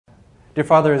Dear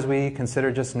Father, as we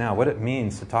consider just now what it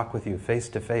means to talk with you face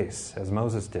to face, as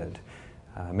Moses did,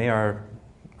 may our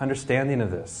understanding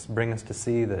of this bring us to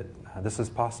see that this is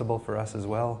possible for us as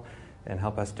well, and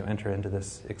help us to enter into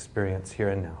this experience here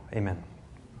and now. Amen.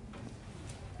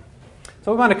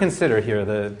 So we want to consider here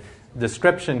the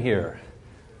description here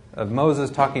of Moses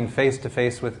talking face to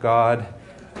face with God,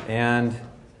 and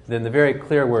then the very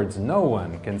clear words, "No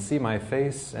one can see my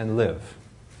face and live."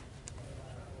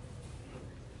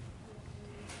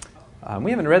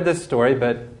 We haven't read this story,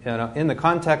 but in the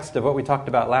context of what we talked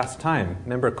about last time,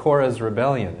 remember Korah's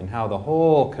rebellion and how the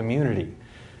whole community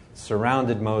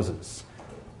surrounded Moses,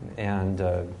 and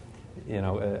a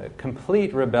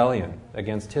complete rebellion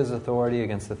against his authority,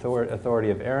 against the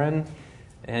authority of Aaron.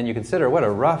 And you consider what a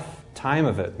rough time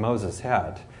of it Moses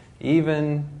had.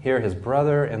 Even here his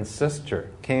brother and sister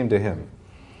came to him.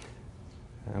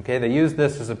 Okay, they used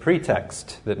this as a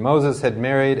pretext that Moses had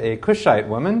married a Cushite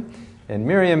woman, and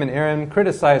Miriam and Aaron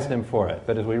criticized him for it.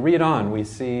 But as we read on, we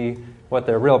see what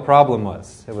their real problem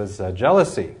was. It was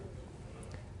jealousy.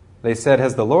 They said,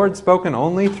 "Has the Lord spoken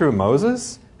only through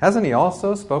Moses? Hasn't he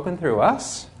also spoken through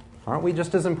us? Aren't we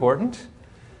just as important?"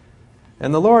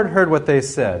 And the Lord heard what they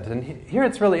said. And here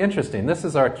it's really interesting. This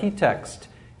is our key text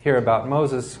here about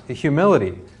Moses'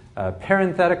 humility. A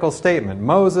parenthetical statement.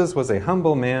 Moses was a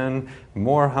humble man,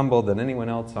 more humble than anyone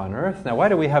else on earth. Now, why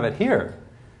do we have it here?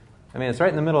 I mean, it's right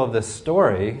in the middle of this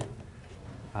story.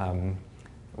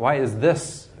 Why is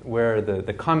this where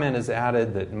the comment is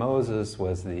added that Moses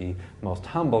was the most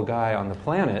humble guy on the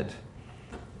planet?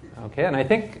 Okay, and I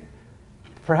think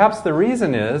perhaps the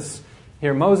reason is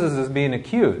here Moses is being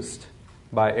accused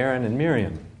by Aaron and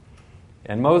Miriam,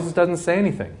 and Moses doesn't say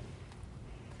anything.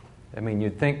 I mean,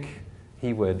 you'd think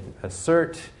he would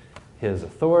assert his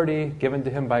authority given to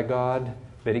him by God,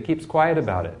 but he keeps quiet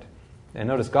about it. And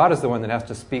notice God is the one that has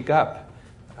to speak up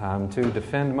to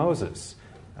defend Moses.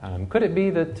 Could it be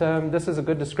that this is a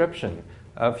good description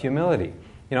of humility?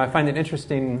 I find it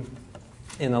interesting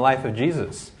in the life of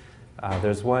Jesus.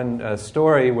 There's one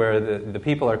story where the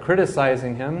people are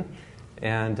criticizing him,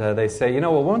 and they say,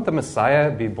 well, won't the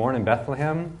Messiah be born in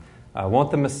Bethlehem?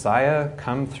 Won't the Messiah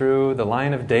come through the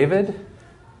line of David?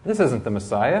 This isn't the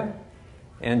Messiah.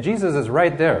 And Jesus is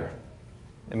right there.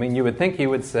 I mean, you would think he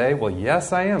would say, well,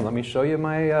 yes, I am. Let me show you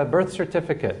my birth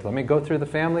certificate. Let me go through the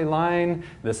family line.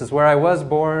 This is where I was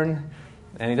born.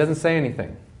 And he doesn't say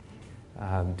anything.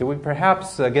 Do we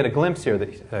perhaps get a glimpse here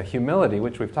that humility,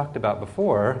 which we've talked about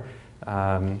before,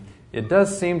 it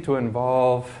does seem to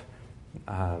involve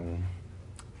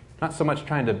not so much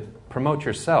trying to promote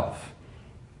yourself.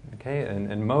 Okay,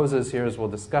 and Moses here, as we'll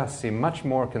discuss, seemed much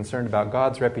more concerned about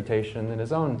God's reputation than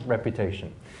his own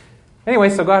reputation. Anyway,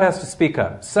 so God has to speak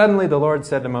up. Suddenly the Lord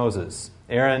said to Moses,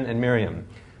 Aaron, and Miriam,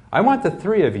 "I want the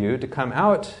three of you to come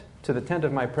out to the tent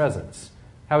of my presence."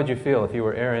 How would you feel if you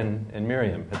were Aaron and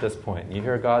Miriam at this point? You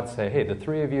hear God say, "Hey, the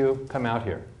three of you, come out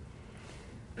here."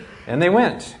 And they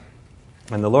went.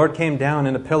 And the Lord came down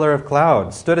in a pillar of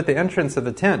cloud, stood at the entrance of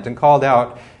the tent, and called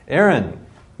out, "Aaron,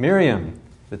 Miriam."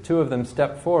 The two of them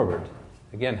stepped forward.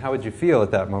 Again, how would you feel at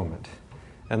that moment?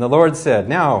 And the Lord said,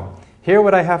 "Now, hear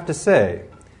what I have to say.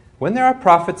 When there are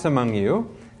prophets among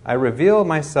you, I reveal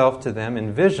myself to them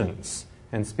in visions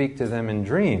and speak to them in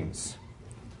dreams.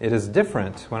 It is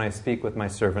different when I speak with my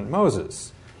servant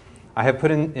Moses. I have put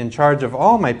in charge of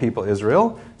all my people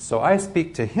Israel, so I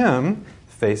speak to him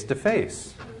face to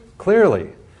face,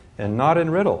 clearly, and not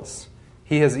in riddles.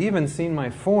 He has even seen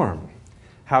my form.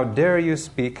 How dare you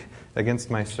speak against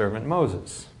my servant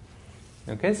Moses?"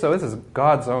 Okay, so this is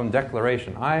God's own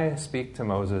declaration. I speak to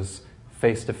Moses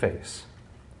face to face.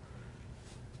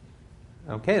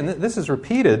 Okay, and this is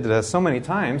repeated so many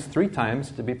times, 3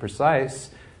 times to be precise,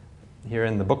 here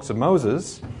in the books of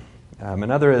Moses.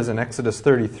 Another is in Exodus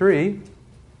 33,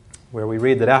 where we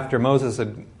read that after Moses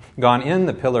had gone in,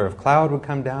 the pillar of cloud would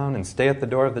come down and stay at the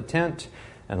door of the tent,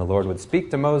 and the Lord would speak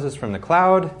to Moses from the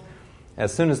cloud.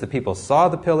 As soon as the people saw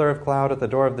the pillar of cloud at the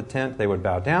door of the tent, they would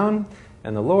bow down,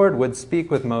 and the Lord would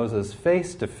speak with Moses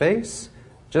face to face,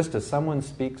 just as someone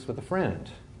speaks with a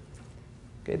friend.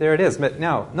 Okay, there it is. But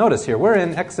now, notice here, we're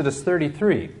in Exodus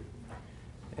 33.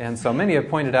 And so many have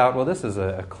pointed out, well, this is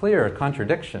a clear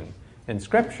contradiction in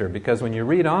Scripture, because when you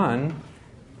read on,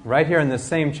 right here in this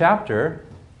same chapter,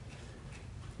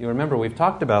 you remember we've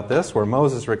talked about this, where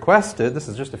Moses requested, this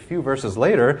is just a few verses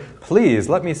later, "Please,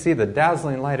 let me see the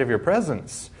dazzling light of your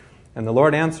presence." And the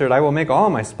Lord answered, "I will make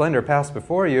all my splendor pass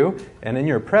before you, and in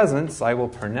your presence I will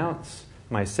pronounce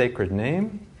my sacred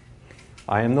name.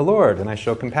 I am the Lord, and I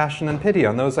show compassion and pity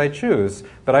on those I choose,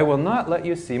 but I will not let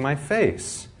you see my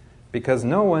face, because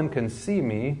no one can see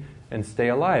me and stay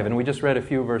alive. And we just read a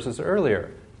few verses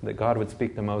earlier that God would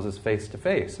speak to Moses face to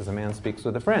face as a man speaks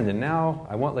with a friend. And now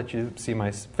I won't let you see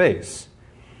my face.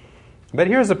 But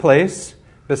here's a place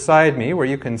beside me where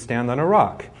you can stand on a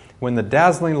rock. When the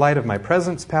dazzling light of my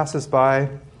presence passes by,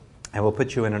 I will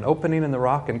put you in an opening in the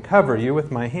rock and cover you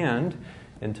with my hand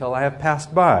until I have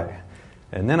passed by.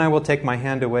 And then I will take my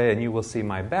hand away and you will see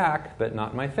my back, but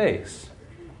not my face.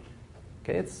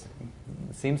 Okay, it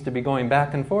seems to be going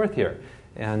back and forth here.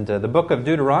 And the book of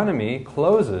Deuteronomy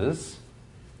closes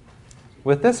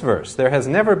with this verse. There has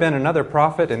never been another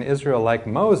prophet in Israel like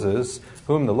Moses,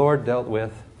 whom the Lord dealt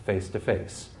with face to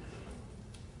face.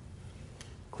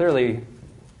 Clearly,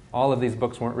 all of these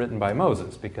books weren't written by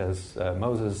Moses because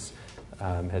Moses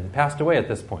had passed away at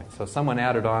this point. So someone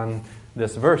added on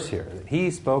this verse here, that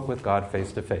he spoke with God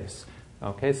face to face.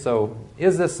 Okay, so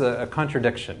is this a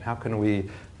contradiction? How can we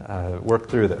work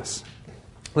through this?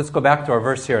 Let's go back to our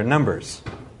verse here in Numbers.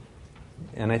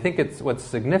 And I think what's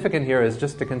significant here is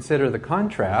just to consider the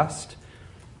contrast,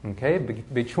 okay,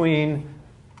 between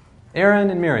Aaron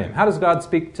and Miriam. How does God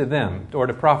speak to them or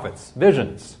to prophets?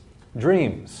 Visions,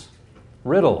 dreams,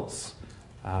 riddles.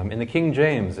 In the King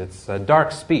James, it's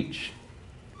dark speech.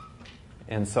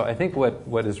 And so I think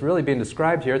what is really being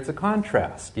described here, it's a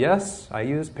contrast. Yes, I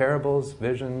use parables,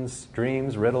 visions,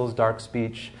 dreams, riddles, dark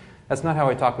speech. That's not how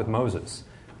I talk with Moses.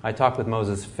 I talk with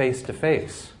Moses face to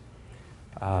face.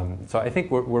 So I think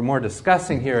we're more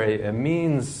discussing here a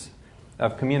means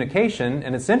of communication.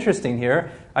 And it's interesting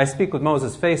here, I speak with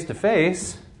Moses face to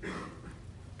face.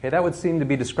 Okay, that would seem to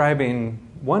be describing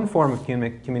one form of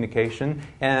communication.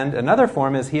 And another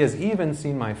form is he has even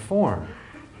seen my form.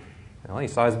 Well, he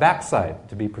saw his backside,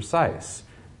 to be precise.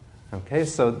 Okay,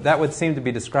 so that would seem to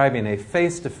be describing a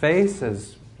face-to-face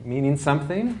as meaning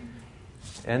something.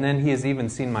 And then he has even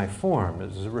seen my form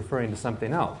as referring to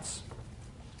something else.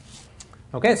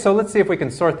 Okay, so let's see if we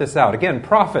can sort this out. Again,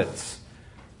 prophets.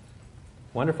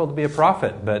 Wonderful to be a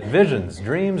prophet, but visions,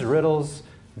 dreams, riddles,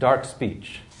 dark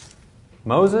speech.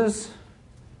 Moses,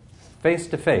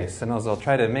 face-to-face. And as I'll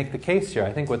try to make the case here,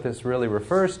 I think what this really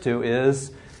refers to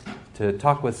is to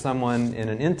talk with someone in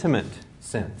an intimate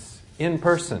sense, in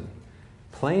person,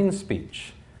 plain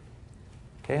speech.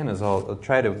 Okay, and as I'll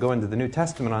try to go into the New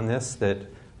Testament on this, that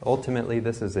ultimately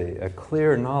this is a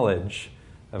clear knowledge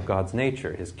of God's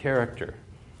nature, His character,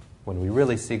 when we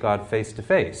really see God face to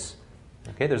face.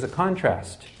 Okay, there's a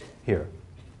contrast here.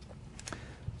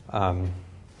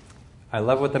 I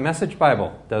love what the Message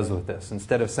Bible does with this.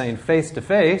 Instead of saying face to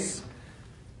face,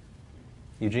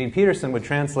 Eugene Peterson would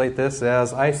translate this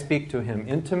as, I speak to him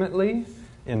intimately,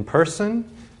 in person,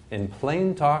 in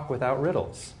plain talk without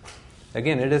riddles.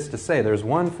 Again, it is to say there's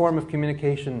one form of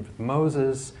communication with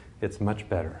Moses. It's much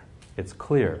better. It's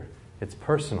clear. It's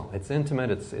personal. It's intimate.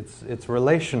 It's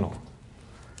relational.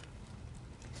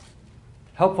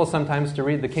 Helpful sometimes to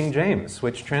read the King James,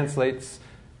 which translates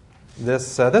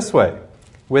this way.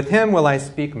 With him will I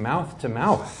speak mouth to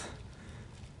mouth,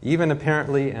 even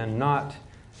apparently and not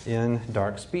in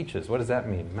dark speeches. What does that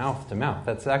mean? Mouth to mouth.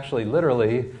 That's actually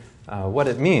literally what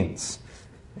it means.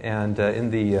 And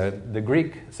in the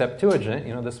Greek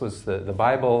Septuagint, this was the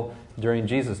Bible during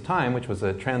Jesus' time, which was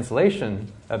a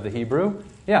translation of the Hebrew.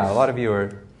 Yeah, a lot of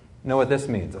you know what this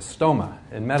means, a stoma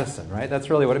in medicine, right? That's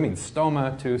really what it means,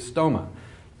 stoma to stoma.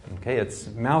 Okay, it's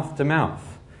mouth to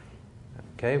mouth.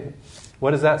 Okay,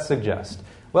 what does that suggest?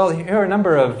 Well, here are a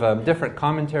number of different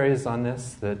commentaries on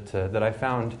this that I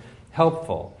found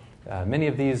helpful. Many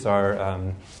of these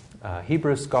are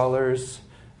Hebrew scholars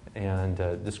and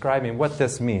describing what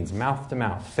this means, mouth to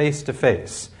mouth, face to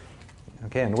face.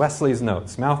 Okay, and Wesley's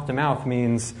notes, mouth to mouth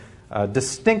means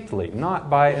distinctly, not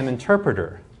by an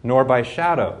interpreter, nor by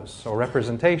shadows or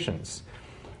representations.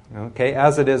 Okay,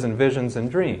 as it is in visions and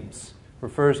dreams,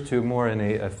 refers to more in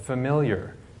a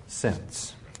familiar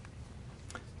sense.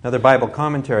 Another Bible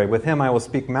commentary, with him I will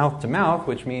speak mouth to mouth,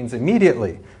 which means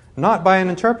immediately, not by an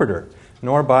interpreter,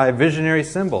 nor by visionary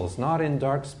symbols, not in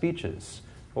dark speeches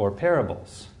or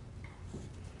parables.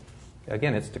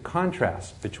 Again, it's to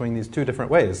contrast between these two different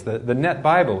ways. The Net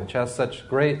Bible, which has such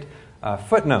great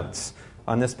footnotes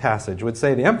on this passage, would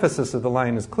say the emphasis of the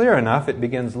line is clear enough. It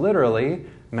begins literally,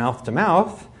 mouth to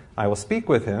mouth, I will speak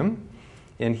with him.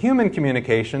 In human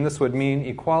communication, this would mean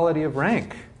equality of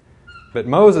rank. But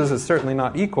Moses is certainly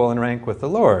not equal in rank with the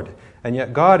Lord. And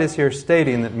yet God is here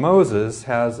stating that Moses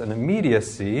has an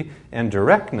immediacy and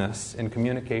directness in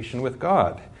communication with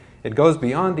God. It goes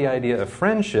beyond the idea of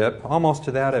friendship, almost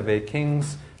to that of a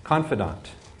king's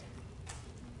confidant.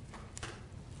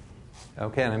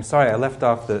 Okay, and I'm sorry I left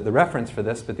off the reference for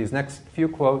this, but these next few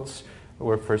quotes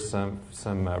were for some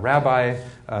rabbi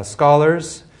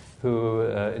scholars who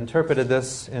interpreted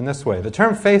this in this way. The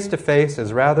term face-to-face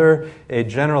is rather a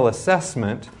general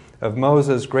assessment of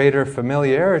Moses' greater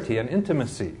familiarity and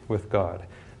intimacy with God.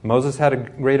 Moses had a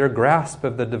greater grasp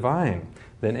of the divine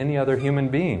than any other human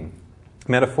being.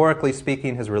 Metaphorically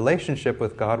speaking, his relationship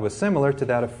with God was similar to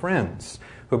that of friends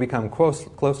who become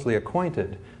closely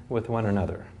acquainted with one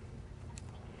another.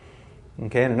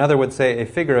 Okay, and another would say a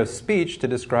figure of speech to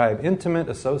describe intimate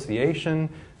association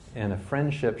and a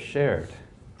friendship shared.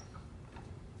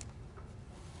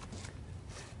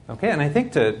 Okay, and I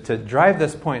think to drive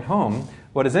this point home,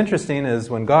 what is interesting is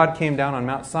when God came down on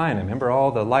Mount Sinai, remember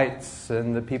all the lights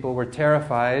and the people were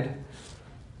terrified.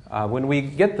 When we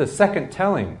get the second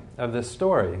telling of this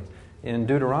story in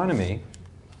Deuteronomy,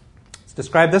 it's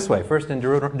described this way. First in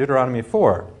Deuteronomy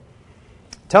 4.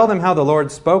 Tell them how the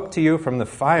Lord spoke to you from the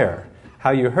fire,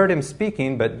 how you heard him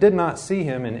speaking but did not see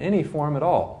him in any form at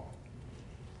all.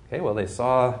 Okay, well, they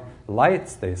saw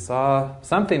lights, they saw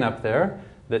something up there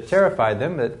that terrified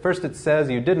them. But first it says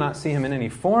you did not see him in any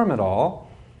form at all.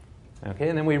 Okay,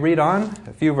 and then we read on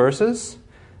a few verses.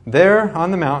 There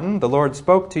on the mountain, the Lord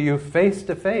spoke to you face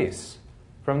to face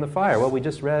from the fire. Well, we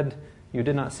just read you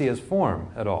did not see his form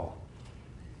at all.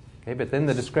 Okay, but then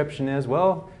the description is,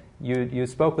 well, you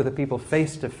spoke with the people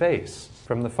face to face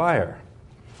from the fire.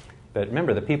 But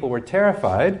remember, the people were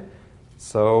terrified.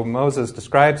 So Moses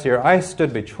describes here, I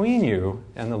stood between you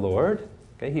and the Lord.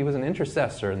 Okay, he was an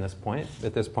intercessor at this point,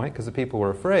 because the people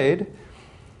were afraid.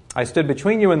 I stood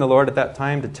between you and the Lord at that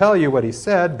time to tell you what he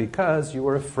said because you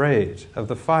were afraid of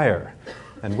the fire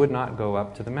and would not go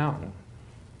up to the mountain.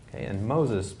 Okay, and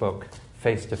Moses spoke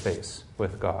face to face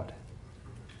with God.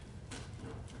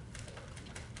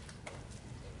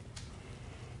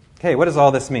 Okay, what does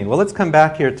all this mean? Well, let's come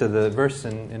back here to the verse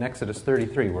in Exodus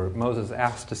 33 where Moses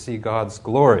asked to see God's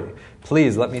glory.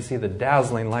 Please let me see the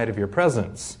dazzling light of your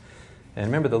presence. And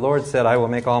remember, the Lord said, I will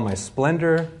make all my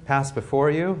splendor pass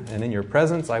before you, and in your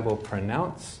presence I will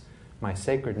pronounce my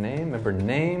sacred name. Remember,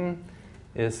 name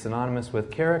is synonymous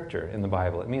with character in the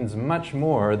Bible. It means much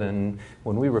more than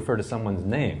when we refer to someone's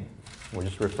name. We're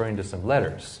just referring to some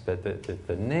letters. But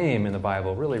the name in the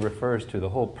Bible really refers to the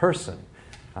whole person,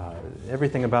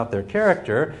 everything about their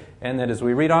character. And that as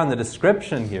we read on the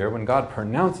description here, when God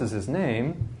pronounces his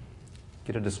name,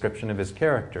 get a description of his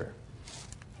character.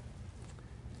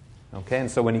 Okay,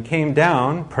 and so when he came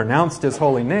down, pronounced his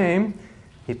holy name,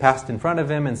 he passed in front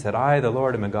of him and said, I, the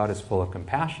Lord, am a God who is full of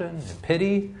compassion and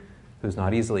pity, who's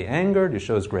not easily angered, who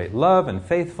shows great love and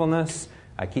faithfulness.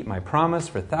 I keep my promise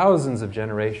for thousands of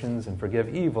generations and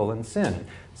forgive evil and sin.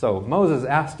 So Moses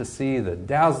asked to see the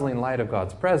dazzling light of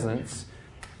God's presence,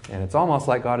 and it's almost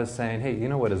like God is saying, hey, you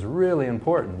know what is really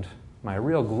important? My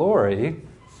real glory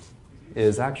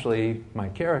is actually my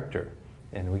character.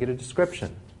 And we get a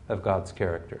description of God's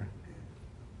character.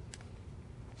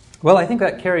 Well, I think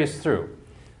that carries through.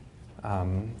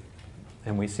 And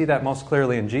we see that most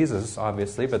clearly in Jesus,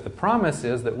 obviously, but the promise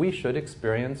is that we should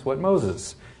experience what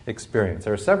Moses experienced.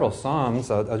 There are several Psalms.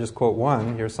 I'll just quote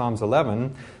one. Here's Psalms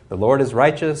 11. The Lord is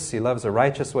righteous. He loves a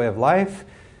righteous way of life.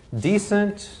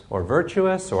 Decent or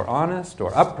virtuous or honest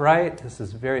or upright. This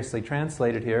is variously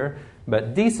translated here.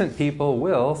 But decent people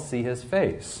will see his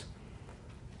face.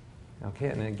 Okay,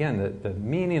 and again, the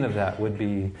meaning of that would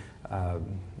be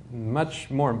much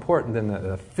more important than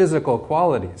the physical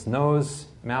qualities, nose,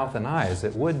 mouth, and eyes.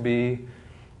 It would be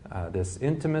this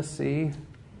intimacy,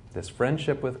 this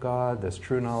friendship with God, this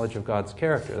true knowledge of God's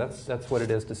character. That's what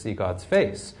it is to see God's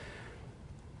face.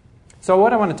 So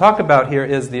what I want to talk about here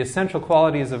is the essential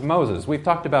qualities of Moses. We've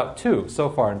talked about two so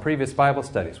far in previous Bible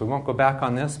studies. We won't go back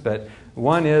on this, but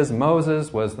one is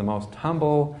Moses was the most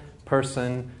humble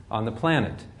person on the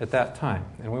planet at that time.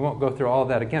 And we won't go through all of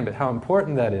that again, but how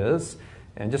important that is.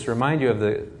 And just remind you of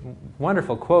the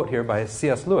wonderful quote here by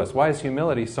C.S. Lewis. Why is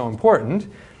humility so important?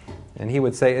 And he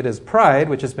would say, it is pride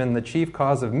which has been the chief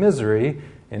cause of misery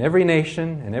in every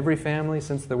nation and every family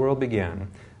since the world began.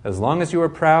 As long as you are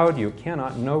proud, you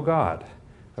cannot know God.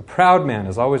 A proud man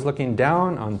is always looking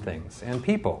down on things and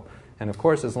people. And of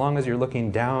course, as long as you're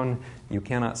looking down, you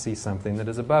cannot see something that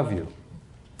is above you.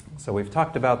 So we've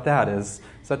talked about that as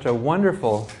such a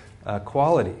wonderful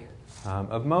quality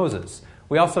of Moses.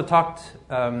 We also talked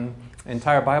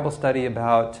entire Bible study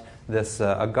about this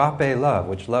agape love,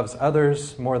 which loves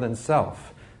others more than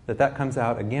self. That comes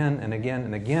out again and again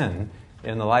and again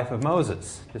in the life of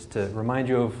Moses. Just to remind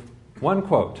you of one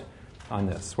quote on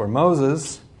this, where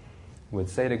Moses would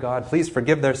say to God, please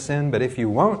forgive their sin, but if you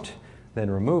won't,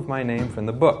 then remove my name from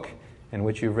the book in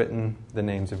which you've written the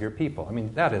names of your people. I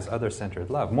mean, that is other-centered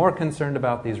love. More concerned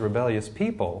about these rebellious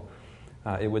people,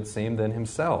 it would seem, than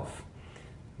himself.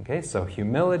 Okay, so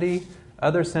humility,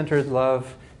 other-centered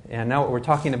love, and now what we're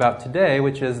talking about today,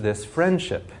 which is this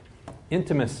friendship,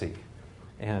 intimacy,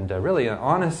 and really an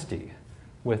honesty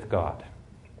with God.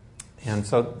 And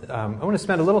so I want to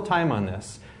spend a little time on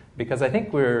this, because I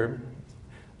think we're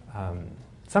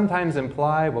sometimes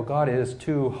imply, well, God is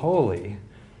too holy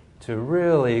to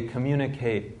really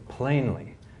communicate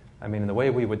plainly. I mean, in the way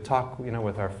we would talk,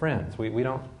 with our friends. We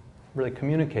don't really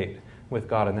communicate with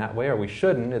God in that way, or we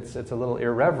shouldn't. It's a little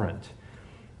irreverent.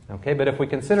 Okay, but if we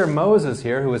consider Moses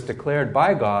here, who was declared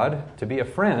by God to be a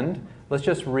friend, let's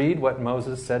just read what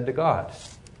Moses said to God.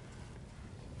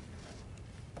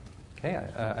 Okay,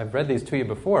 I've read these to you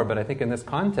before, but I think in this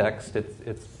context,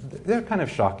 they're kind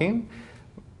of shocking.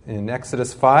 In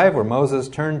Exodus 5, where Moses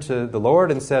turned to the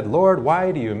Lord and said, "Lord,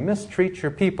 why do you mistreat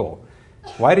your people?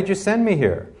 Why did you send me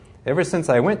here? Ever since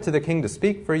I went to the king to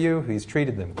speak for you, he's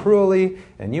treated them cruelly,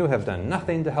 and you have done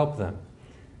nothing to help them."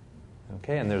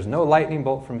 Okay, and there's no lightning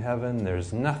bolt from heaven.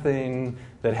 There's nothing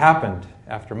that happened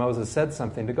after Moses said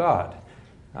something to God.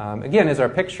 Again, is our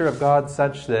picture of God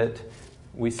such that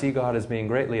we see God as being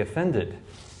greatly offended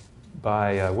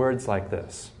by words like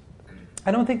this?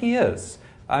 I don't think he is.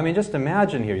 I mean, just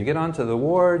imagine here, you get onto the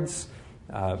wards.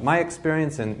 My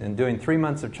experience in doing 3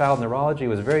 months of child neurology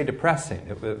was very depressing.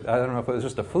 I don't know if it was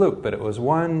just a fluke, but it was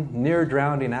one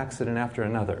near-drowning accident after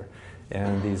another.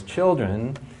 And these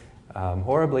children,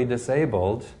 horribly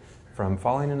disabled from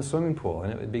falling in a swimming pool,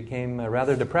 and it became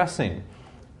rather depressing.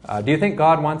 Do you think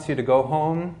God wants you to go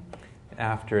home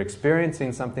after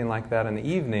experiencing something like that in the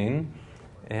evening,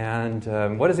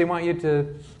 and what does he want you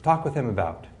to talk with him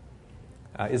about?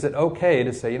 Is it okay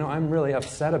to say, I'm really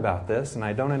upset about this, and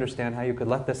I don't understand how you could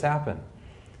let this happen?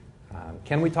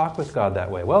 Can we talk with God that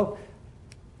way? Well,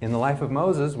 in the life of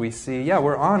Moses, we see,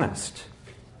 we're honest.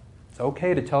 It's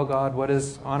okay to tell God what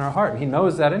is on our heart. He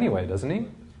knows that anyway, doesn't he?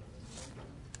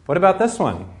 What about this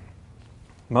one?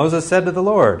 Moses said to the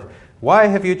Lord, "Why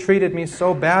have you treated me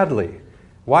so badly?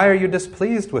 Why are you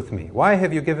displeased with me? Why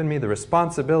have you given me the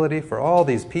responsibility for all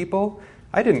these people?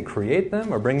 I didn't create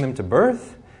them or bring them to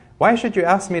birth. Why should you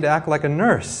ask me to act like a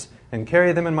nurse and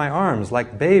carry them in my arms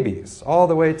like babies all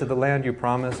the way to the land you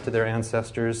promised to their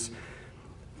ancestors?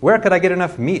 Where could I get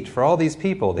enough meat for all these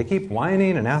people? They keep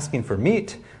whining and asking for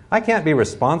meat. I can't be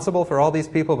responsible for all these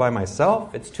people by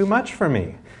myself. It's too much for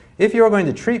me. If you are going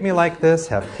to treat me like this,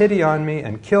 have pity on me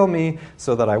and kill me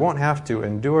so that I won't have to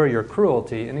endure your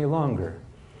cruelty any longer."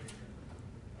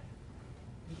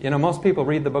 Most people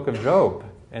read the book of Job,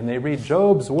 and they read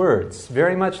Job's words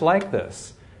very much like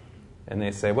this. And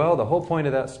they say, well, the whole point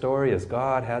of that story is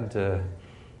God had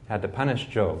to punish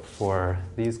Job for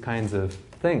these kinds of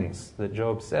things that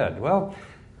Job said. Well,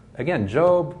 again,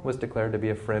 Job was declared to be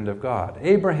a friend of God.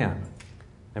 Abraham,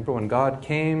 remember when God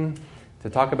came to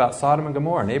talk about Sodom and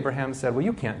Gomorrah, and Abraham said, well,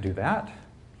 you can't do that.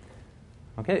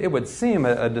 Okay, it would seem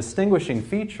a distinguishing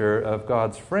feature of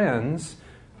God's friends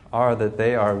are that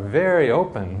they are very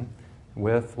open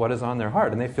with what is on their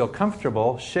heart, and they feel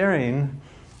comfortable sharing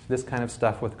this kind of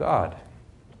stuff with God.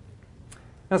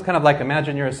 It's kind of like,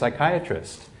 imagine you're a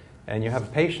psychiatrist and you have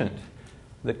a patient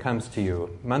that comes to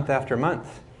you month after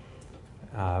month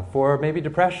for maybe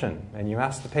depression, and you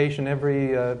ask the patient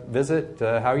every visit,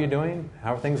 how are you doing?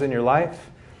 How are things in your life?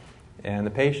 And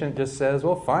the patient just says,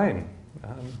 well, fine.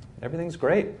 Everything's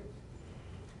great.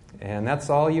 And that's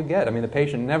all you get. I mean, the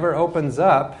patient never opens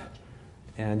up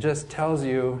and just tells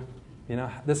you,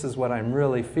 this is what I'm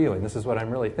really feeling. This is what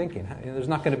I'm really thinking. There's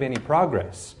not going to be any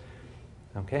progress.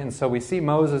 Okay, and so we see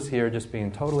Moses here just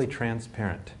being totally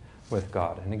transparent with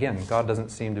God. And again, God doesn't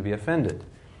seem to be offended.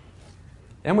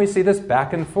 And we see this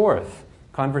back and forth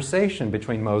conversation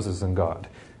between Moses and God,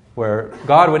 where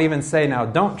God would even say, now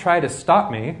don't try to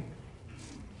stop me.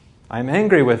 I'm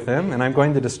angry with them, and I'm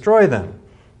going to destroy them.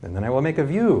 And then I will make of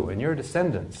you and your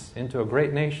descendants into a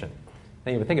great nation.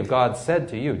 Now you would think if God said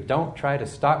to you, don't try to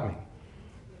stop me.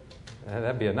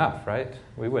 That'd be enough, right?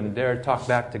 We wouldn't dare talk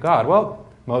back to God. Well,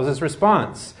 Moses'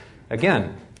 response,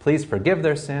 again, please forgive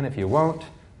their sin. If you won't,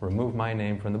 remove my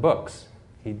name from the books.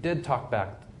 He did talk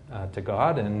back to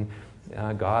God, and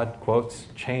God, quotes,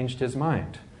 changed his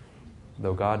mind,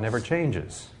 though God never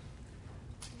changes.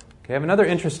 Okay, I have another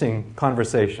interesting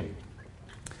conversation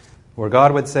where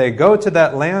God would say, go to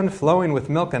that land flowing with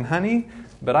milk and honey,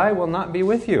 but I will not be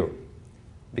with you,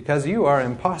 because you are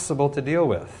impossible to deal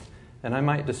with, and I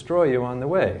might destroy you on the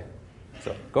way.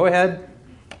 So go ahead,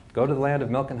 go to the land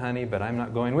of milk and honey, but I'm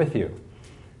not going with you.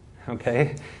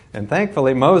 Okay? And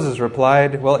thankfully Moses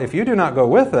replied, well, if you do not go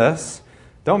with us,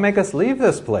 don't make us leave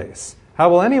this place. How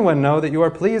will anyone know that you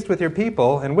are pleased with your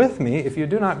people and with me if you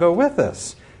do not go with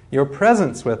us? Your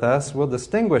presence with us will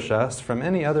distinguish us from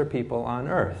any other people on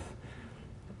earth.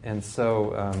 And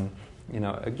so,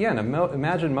 again,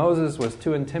 imagine Moses was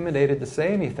too intimidated to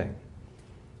say anything.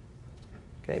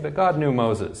 Okay, but God knew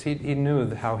Moses. He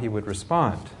knew how he would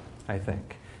respond, I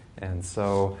think. And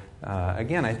so,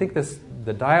 again, I think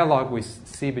the dialogue we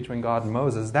see between God and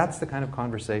Moses, that's the kind of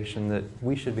conversation that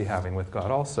we should be having with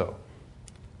God also.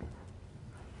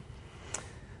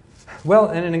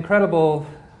 Well, in an incredible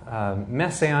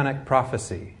messianic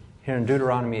prophecy here in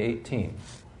Deuteronomy 18,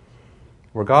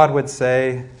 where God would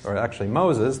say, or actually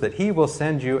Moses, that he will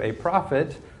send you a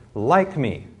prophet like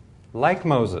me, like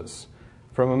Moses,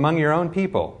 from among your own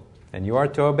people, and you are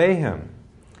to obey him.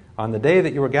 On the day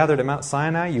that you were gathered at Mount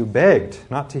Sinai, you begged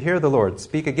not to hear the Lord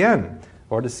speak again,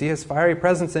 or to see his fiery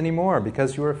presence anymore,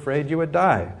 because you were afraid you would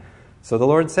die. So the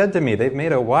Lord said to me, they've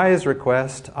made a wise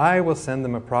request. I will send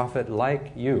them a prophet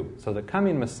like you. So the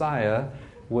coming Messiah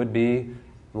would be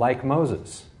like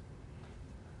Moses.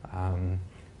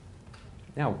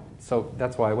 So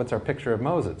that's why, what's our picture of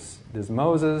Moses? Is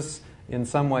Moses in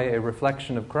some way a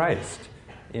reflection of Christ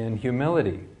in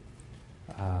humility?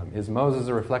 Is Moses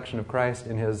a reflection of Christ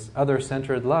in his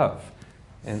other-centered love?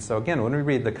 And so again, when we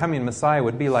read the coming Messiah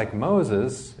would be like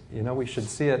Moses, we should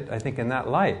see it, I think, in that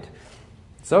light.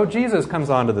 So Jesus comes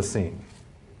onto the scene.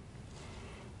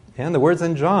 And the words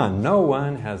in John, no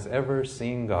one has ever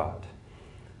seen God.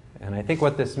 And I think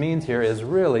what this means here is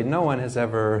really no one has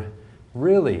ever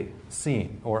really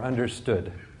seen or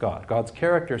understood God. God's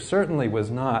character certainly was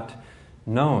not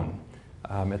known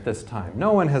at this time.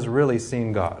 No one has really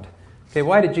seen God. Okay,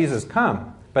 why did Jesus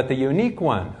come? But the unique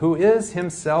one, who is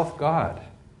himself God,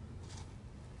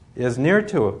 is near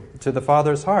to the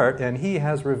Father's heart, and he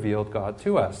has revealed God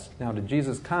to us. Now, did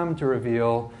Jesus come to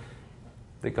reveal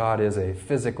that God is a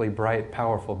physically bright,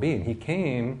 powerful being? He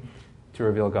came to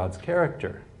reveal God's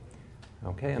character.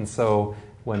 Okay, and so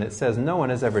when it says no one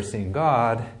has ever seen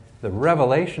God, the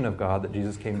revelation of God that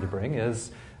Jesus came to bring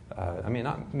is,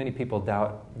 not many people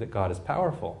doubt that God is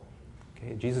powerful.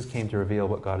 Okay, Jesus came to reveal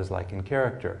what God is like in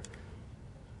character.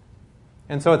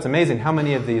 And so it's amazing how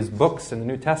many of these books in the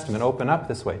New Testament open up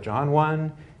this way. John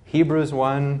 1, Hebrews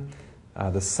 1,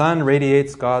 the sun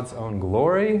radiates God's own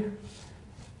glory,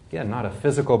 again, not a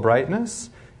physical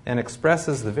brightness, and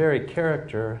expresses the very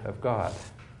character of God.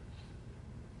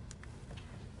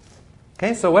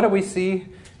 Okay, so what do we see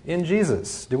in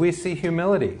Jesus? Do we see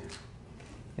humility?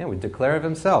 Yeah, we declare of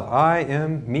himself, I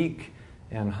am meek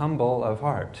and humble of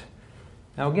heart.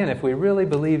 Now again, if we really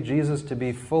believe Jesus to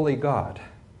be fully God,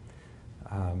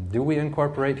 do we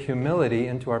incorporate humility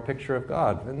into our picture of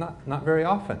God? Not very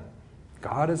often.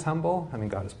 God is humble.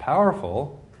 God is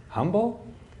powerful. Humble?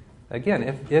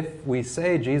 Again, if we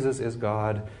say Jesus is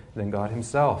God, then God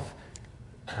himself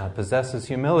possesses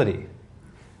humility.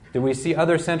 Do we see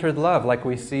other-centered love like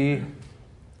we saw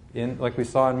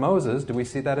in Moses? Do we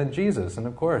see that in Jesus? And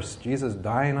of course, Jesus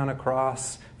dying on a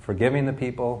cross, forgiving the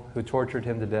people who tortured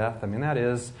him to death. That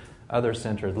is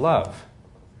other-centered love.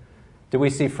 Do we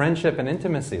see friendship and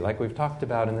intimacy like we've talked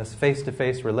about in this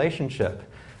face-to-face relationship?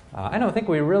 I don't think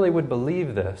we really would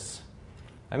believe this.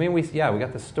 We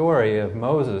got the story of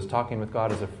Moses talking with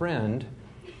God as a friend.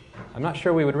 I'm not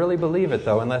sure we would really believe it,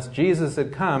 though, unless Jesus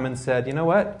had come and said, you know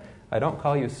what? I don't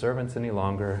call you servants any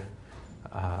longer.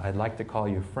 I'd like to call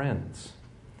you friends.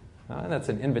 That's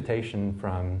an invitation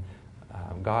from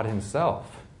God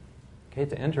himself. Okay,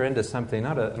 to enter into something,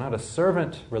 not a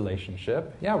servant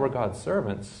relationship. Yeah, we're God's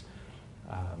servants.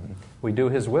 We do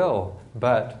his will,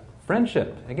 but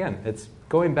friendship, again, it's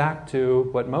going back to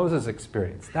what Moses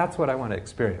experienced. That's what I want to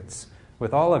experience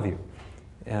with all of you.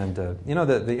 And,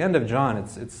 the end of John,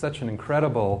 it's such an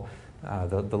incredible,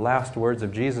 the last words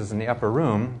of Jesus in the upper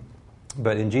room,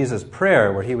 but in Jesus'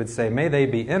 prayer where he would say, may they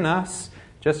be in us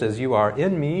just as you are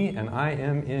in me and I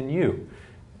am in you.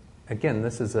 Again,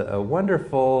 this is a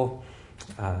wonderful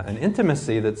an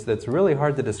intimacy that's really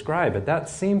hard to describe, but that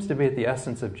seems to be at the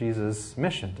essence of Jesus'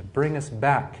 mission, to bring us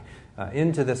back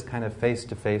into this kind of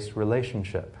face-to-face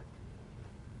relationship.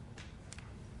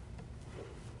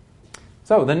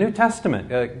 So the New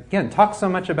Testament, again, talks so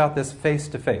much about this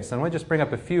face-to-face. And I want to just bring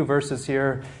up a few verses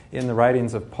here in the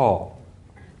writings of Paul.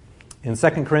 In 2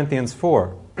 Corinthians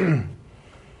 4,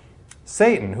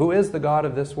 Satan, who is the god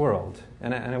of this world,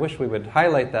 and I wish we would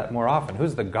highlight that more often.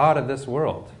 Who's the god of this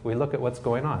world? We look at what's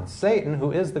going on. Satan,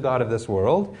 who is the god of this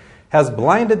world, has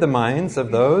blinded the minds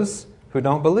of those who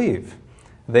don't believe.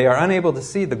 They are unable to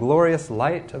see the glorious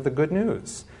light of the good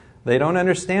news. They don't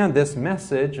understand this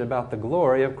message about the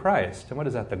glory of Christ. And what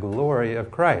is that? The glory of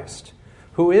Christ,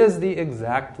 who is the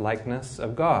exact likeness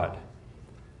of God.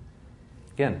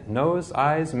 Again, nose,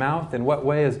 eyes, mouth. In what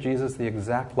way is Jesus the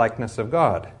exact likeness of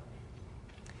God?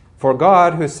 For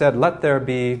God, who said, let there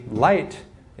be light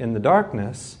in the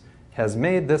darkness has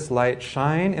made this light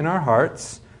shine in our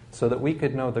hearts so that we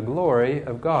could know the glory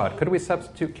of God. Could we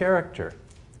substitute character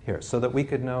here? So that we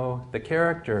could know the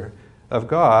character of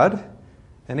God.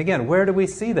 And again, where do we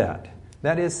see that?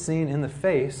 That is seen in the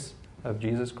face of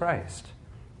Jesus Christ.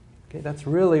 Okay, that's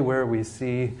really where we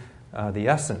see the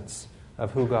essence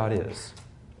of who God is.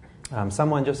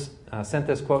 Someone just sent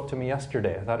this quote to me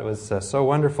yesterday. I thought it was so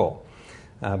wonderful.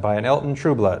 By an Elton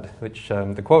Trueblood, which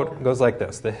the quote goes like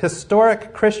this: "The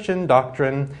historic Christian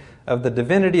doctrine of the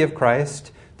divinity of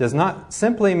Christ does not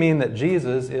simply mean that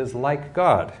Jesus is like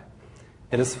God.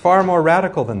 It is far more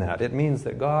radical than that. It means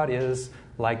that God is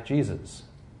like Jesus."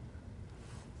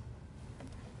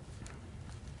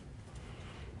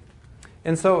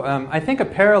 And so I think a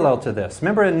parallel to this,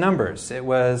 remember in Numbers, it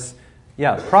was,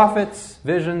 prophets,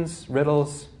 visions,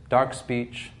 riddles, dark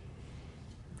speech.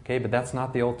 Okay, but that's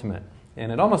not the ultimate.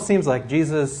 And it almost seems like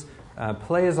Jesus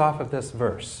plays off of this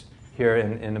verse here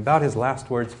in about his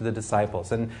last words to the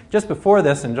disciples. And just before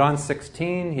this, in John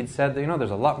 16, he'd said,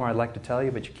 there's a lot more I'd like to tell you,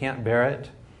 but you can't bear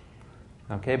it.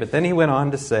 Okay, but then he went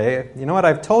on to say,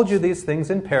 I've told you these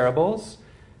things in parables,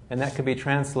 and that could be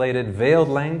translated veiled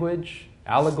language,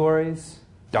 allegories,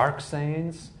 dark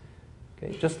sayings,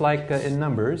 okay, just like in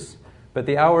Numbers. But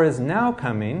the hour is now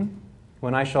coming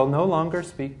when I shall no longer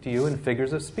speak to you in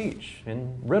figures of speech,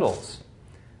 in riddles,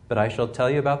 but I shall tell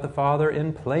you about the Father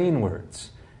in plain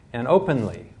words, and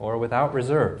openly, or without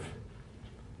reserve.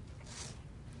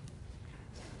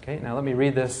 Okay, now let me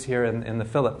read this here in the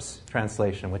Phillips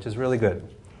translation, which is really good.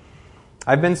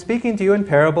 "I've been speaking to you in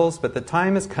parables, but the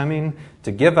time is coming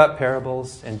to give up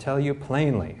parables and tell you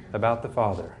plainly about the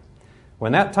Father.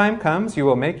 When that time comes, you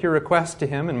will make your request to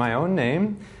him in my own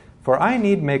name, for I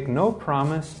need make no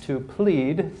promise to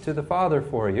plead to the Father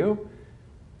for you."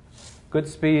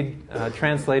 Goodspeed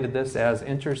translated this as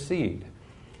intercede.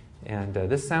 And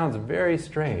this sounds very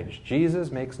strange.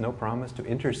 Jesus makes no promise to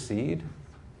intercede?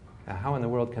 How in the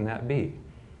world can that be?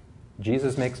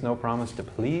 Jesus makes no promise to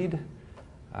plead?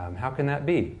 How can that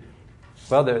be?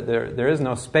 Well, there is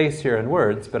no space here in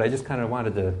words, but I just kind of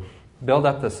wanted to build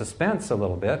up the suspense a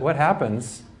little bit. What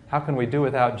happens? How can we do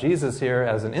without Jesus here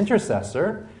as an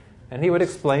intercessor? And he would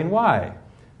explain why.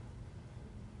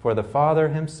 "For the Father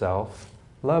himself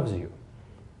loves you."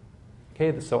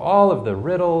 Okay, so all of the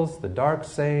riddles, the dark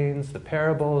sayings, the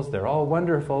parables, they're all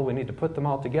wonderful. We need to put them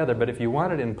all together. But if you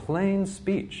want it in plain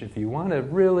speech, if you want to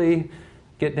really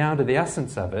get down to the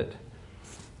essence of it,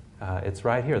 it's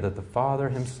right here, that the Father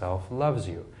himself loves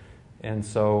you. And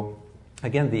so,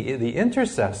 again, the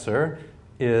intercessor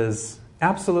is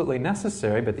absolutely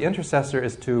necessary, but the intercessor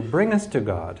is to bring us to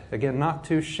God. Again, not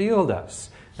to shield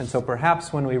us. And so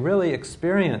perhaps when we really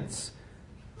experience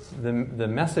the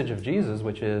message of Jesus,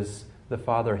 which is the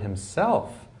Father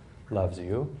himself loves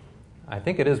you, I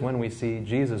think it is when we see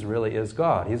Jesus really is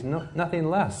God. He's nothing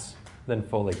less than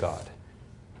fully God.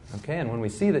 Okay, and when we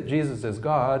see that Jesus is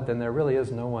God, then there really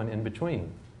is no one in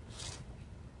between.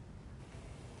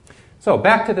 So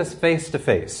back to this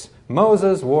face-to-face.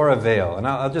 Moses wore a veil. And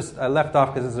I left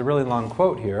off because it's a really long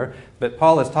quote here, but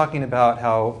Paul is talking about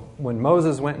how when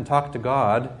Moses went and talked to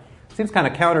God, it seems kind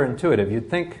of counterintuitive. You'd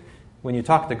think when you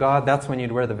talk to God, that's when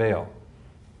you'd wear the veil.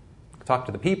 Talk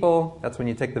to the people, that's when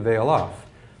you take the veil off.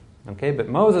 Okay, but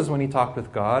Moses, when he talked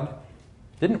with God,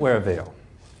 didn't wear a veil.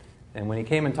 And when he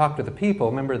came and talked to the people,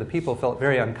 remember the people felt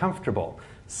very uncomfortable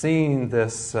seeing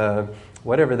this,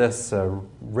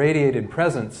 radiated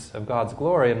presence of God's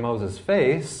glory in Moses'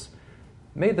 face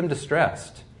made them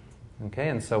distressed. Okay,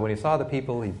 and so when he saw the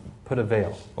people, he put a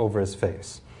veil over his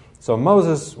face. So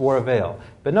Moses wore a veil.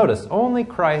 But notice, only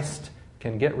Christ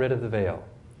can get rid of the veil.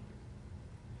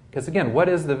 Because again, what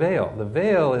is the veil? The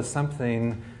veil is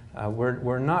something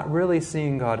we're not really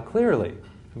seeing God clearly.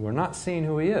 We're not seeing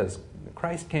who he is.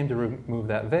 Christ came to remove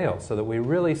that veil so that we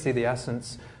really see the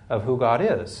essence of who God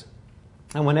is.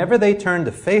 And whenever they turn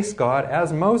to face God,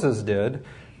 as Moses did,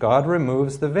 God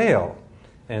removes the veil.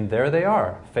 And there they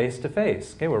are, face to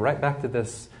face. Okay, we're right back to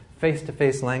this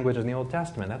face-to-face language in the Old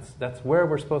Testament. That's where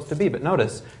we're supposed to be. But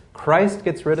notice, Christ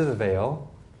gets rid of the veil.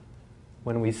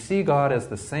 When we see God as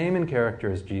the same in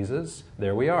character as Jesus,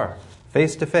 there we are,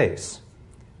 face to face.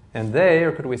 And they,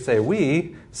 or could we say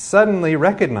we, suddenly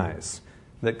recognize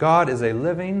that God is a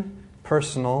living,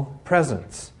 personal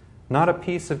presence, not a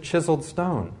piece of chiseled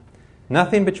stone.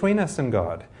 Nothing between us and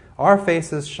God. Our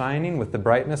faces shining with the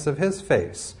brightness of his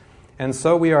face. And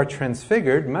so we are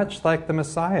transfigured much like the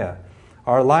Messiah.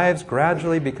 Our lives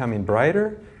gradually becoming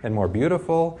brighter and more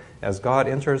beautiful as God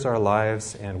enters our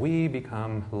lives and we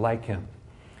become like him.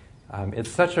 It's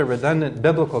such a redundant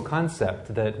biblical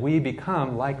concept that we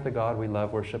become like the God we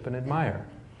love, worship, and admire.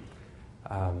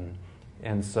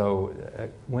 And so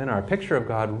when our picture of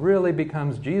God really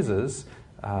becomes Jesus,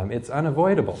 it's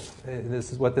unavoidable.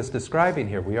 This is what this is describing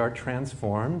here. We are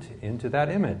transformed into that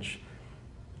image.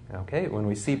 Okay, when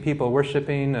we see people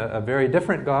worshiping a very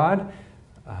different God,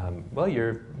 well,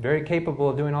 you're very capable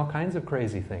of doing all kinds of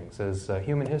crazy things, as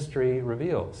human history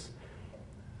reveals.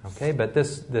 Okay, but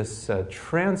this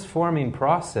transforming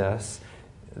process,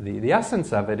 the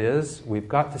essence of it is we've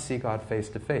got to see God face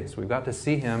to face. We've got to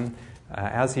see Him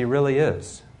as He really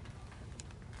is.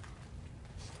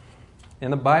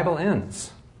 And the Bible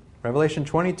ends. Revelation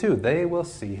 22, they will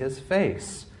see His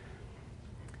face.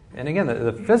 And again,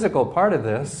 the physical part of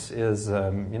this is,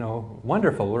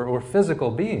 wonderful. We're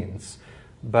physical beings.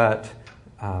 But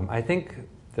I think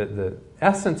that the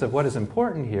essence of what is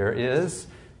important here is,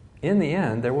 in the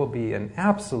end, there will be an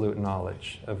absolute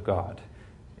knowledge of God.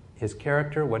 His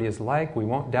character, what He is like. We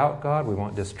won't doubt God. We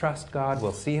won't distrust God.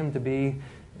 We'll see Him to be,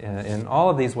 in all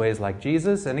of these ways, like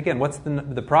Jesus. And again, what's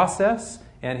the process?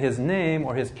 And His name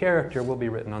or His character will be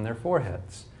written on their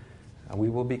foreheads. We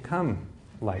will become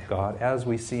like God as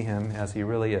we see Him as He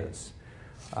really is.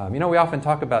 We often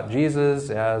talk about Jesus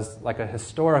as like a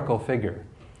historical figure.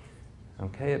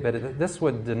 Okay, but this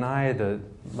would deny the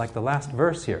last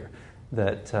verse here,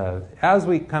 that as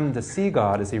we come to see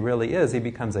God as He really is, He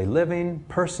becomes a living,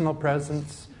 personal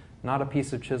presence, not a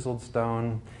piece of chiseled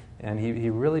stone, and He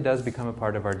really does become a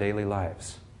part of our daily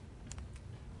lives.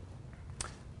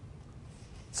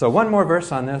 So one more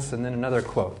verse on this, and then another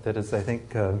quote that is, I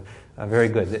think, very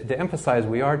good, to emphasize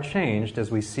we are changed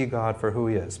as we see God for who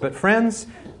He is. But friends,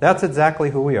 that's exactly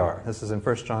who we are. This is in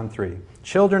 1 John 3.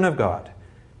 Children of God.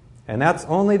 And that's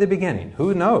only the beginning.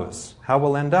 Who knows how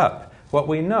we'll end up? What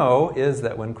we know is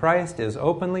that when Christ is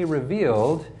openly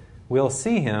revealed, we'll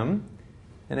see Him.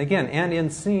 And again, and in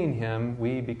seeing Him,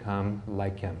 we become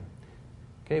like Him.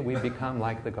 Okay, we become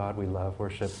like the God we love,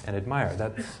 worship, and admire.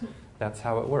 That's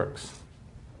how it works.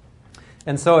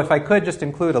 And so if I could just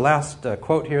include a last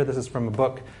quote here. This is from a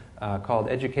book called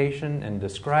Education, and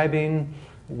describing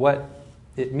what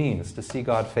it means to see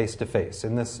God face to face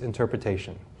in this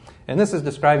interpretation. And this is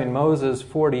describing Moses'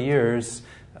 40 years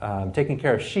taking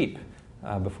care of sheep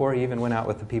before he even went out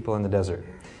with the people in the desert.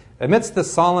 Amidst the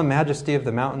solemn majesty of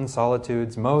the mountain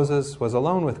solitudes, Moses was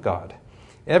alone with God.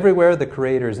 Everywhere the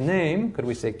Creator's name, could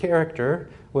we say character,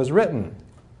 was written.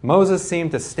 Moses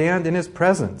seemed to stand in His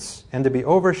presence and to be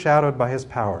overshadowed by His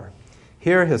power.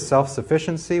 Here his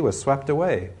self-sufficiency was swept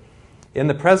away. In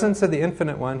the presence of the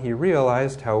Infinite One, he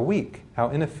realized how weak, how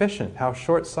inefficient, how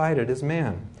short-sighted is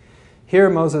man. Here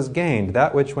Moses gained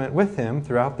that which went with him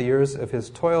throughout the years of his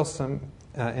toilsome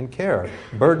and care,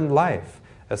 burdened life,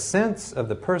 a sense of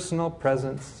the personal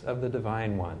presence of the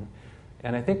Divine One.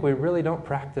 And I think we really don't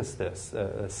practice this,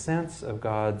 a sense of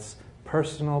God's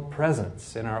personal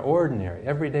presence in our ordinary,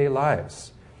 everyday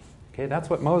lives. Okay, that's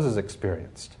what Moses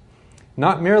experienced.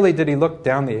 Not merely did he look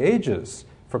down the ages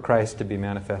for Christ to be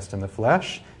manifest in the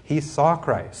flesh, he saw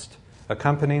Christ,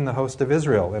 accompanying the host of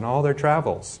Israel in all their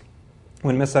travels.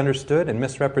 When misunderstood and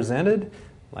misrepresented,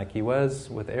 like he was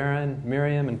with Aaron,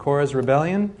 Miriam, and Korah's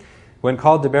rebellion, when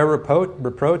called to bear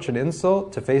reproach and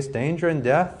insult, to face danger and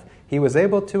death, he was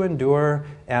able to endure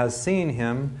as seeing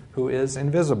Him who is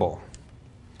invisible.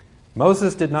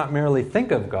 Moses did not merely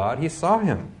think of God, he saw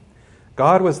Him.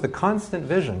 God was the constant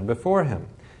vision before him.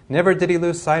 Never did he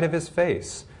lose sight of His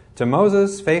face. To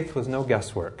Moses, faith was no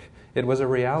guesswork. It was a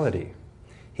reality.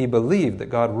 He believed that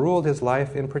God ruled his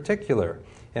life in particular,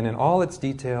 and in all its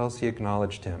details he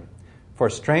acknowledged Him. For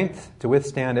strength to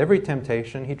withstand every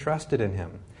temptation, he trusted in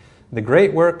Him. The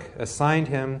great work assigned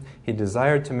him he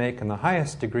desired to make in the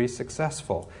highest degree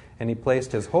successful, and he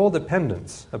placed his whole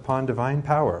dependence upon divine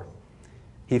power.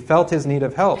 He felt his need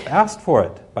of help, asked for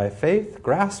it, by faith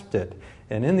grasped it,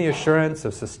 and in the assurance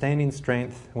of sustaining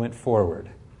strength went forward.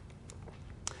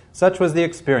 Such was the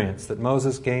experience that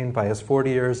Moses gained by his 40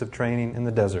 years of training in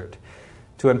the desert.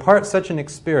 To impart such an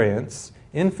experience,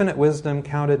 infinite wisdom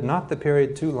counted not the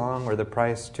period too long or the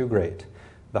price too great.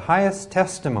 The highest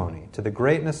testimony to the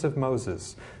greatness of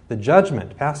Moses, the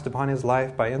judgment passed upon his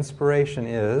life by inspiration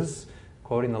is,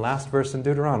 quoting the last verse in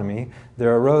Deuteronomy,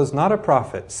 there arose not a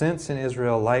prophet since in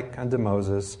Israel like unto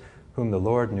Moses, whom the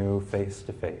Lord knew face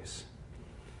to face.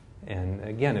 And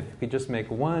again, if we just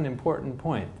make one important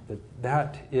point,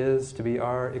 that is to be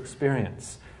our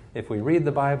experience. If we read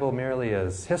the Bible merely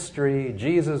as history,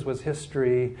 Jesus was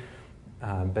history,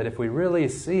 but if we really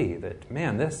see that,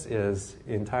 man, this is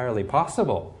entirely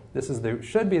possible,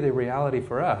 should be the reality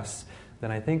for us,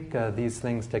 then I think these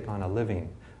things take on a living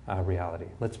reality.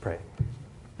 Let's pray.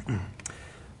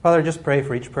 Father, I just pray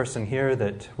for each person here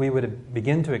that we would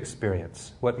begin to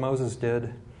experience what Moses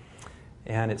did,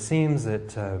 And it seems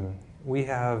that we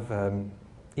have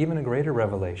even a greater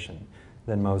revelation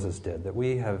than Moses did, that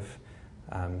we have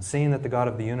seen that the God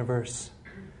of the universe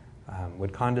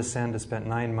would condescend to spend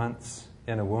 9 months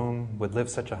in a womb, would live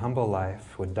such a humble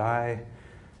life, would die.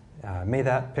 May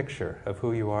that picture of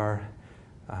who you are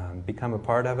become a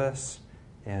part of us,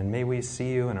 and may we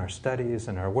see you in our studies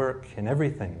and our work, in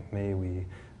everything. May we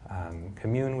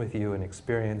commune with you and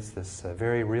experience this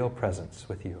very real presence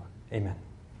with you. Amen.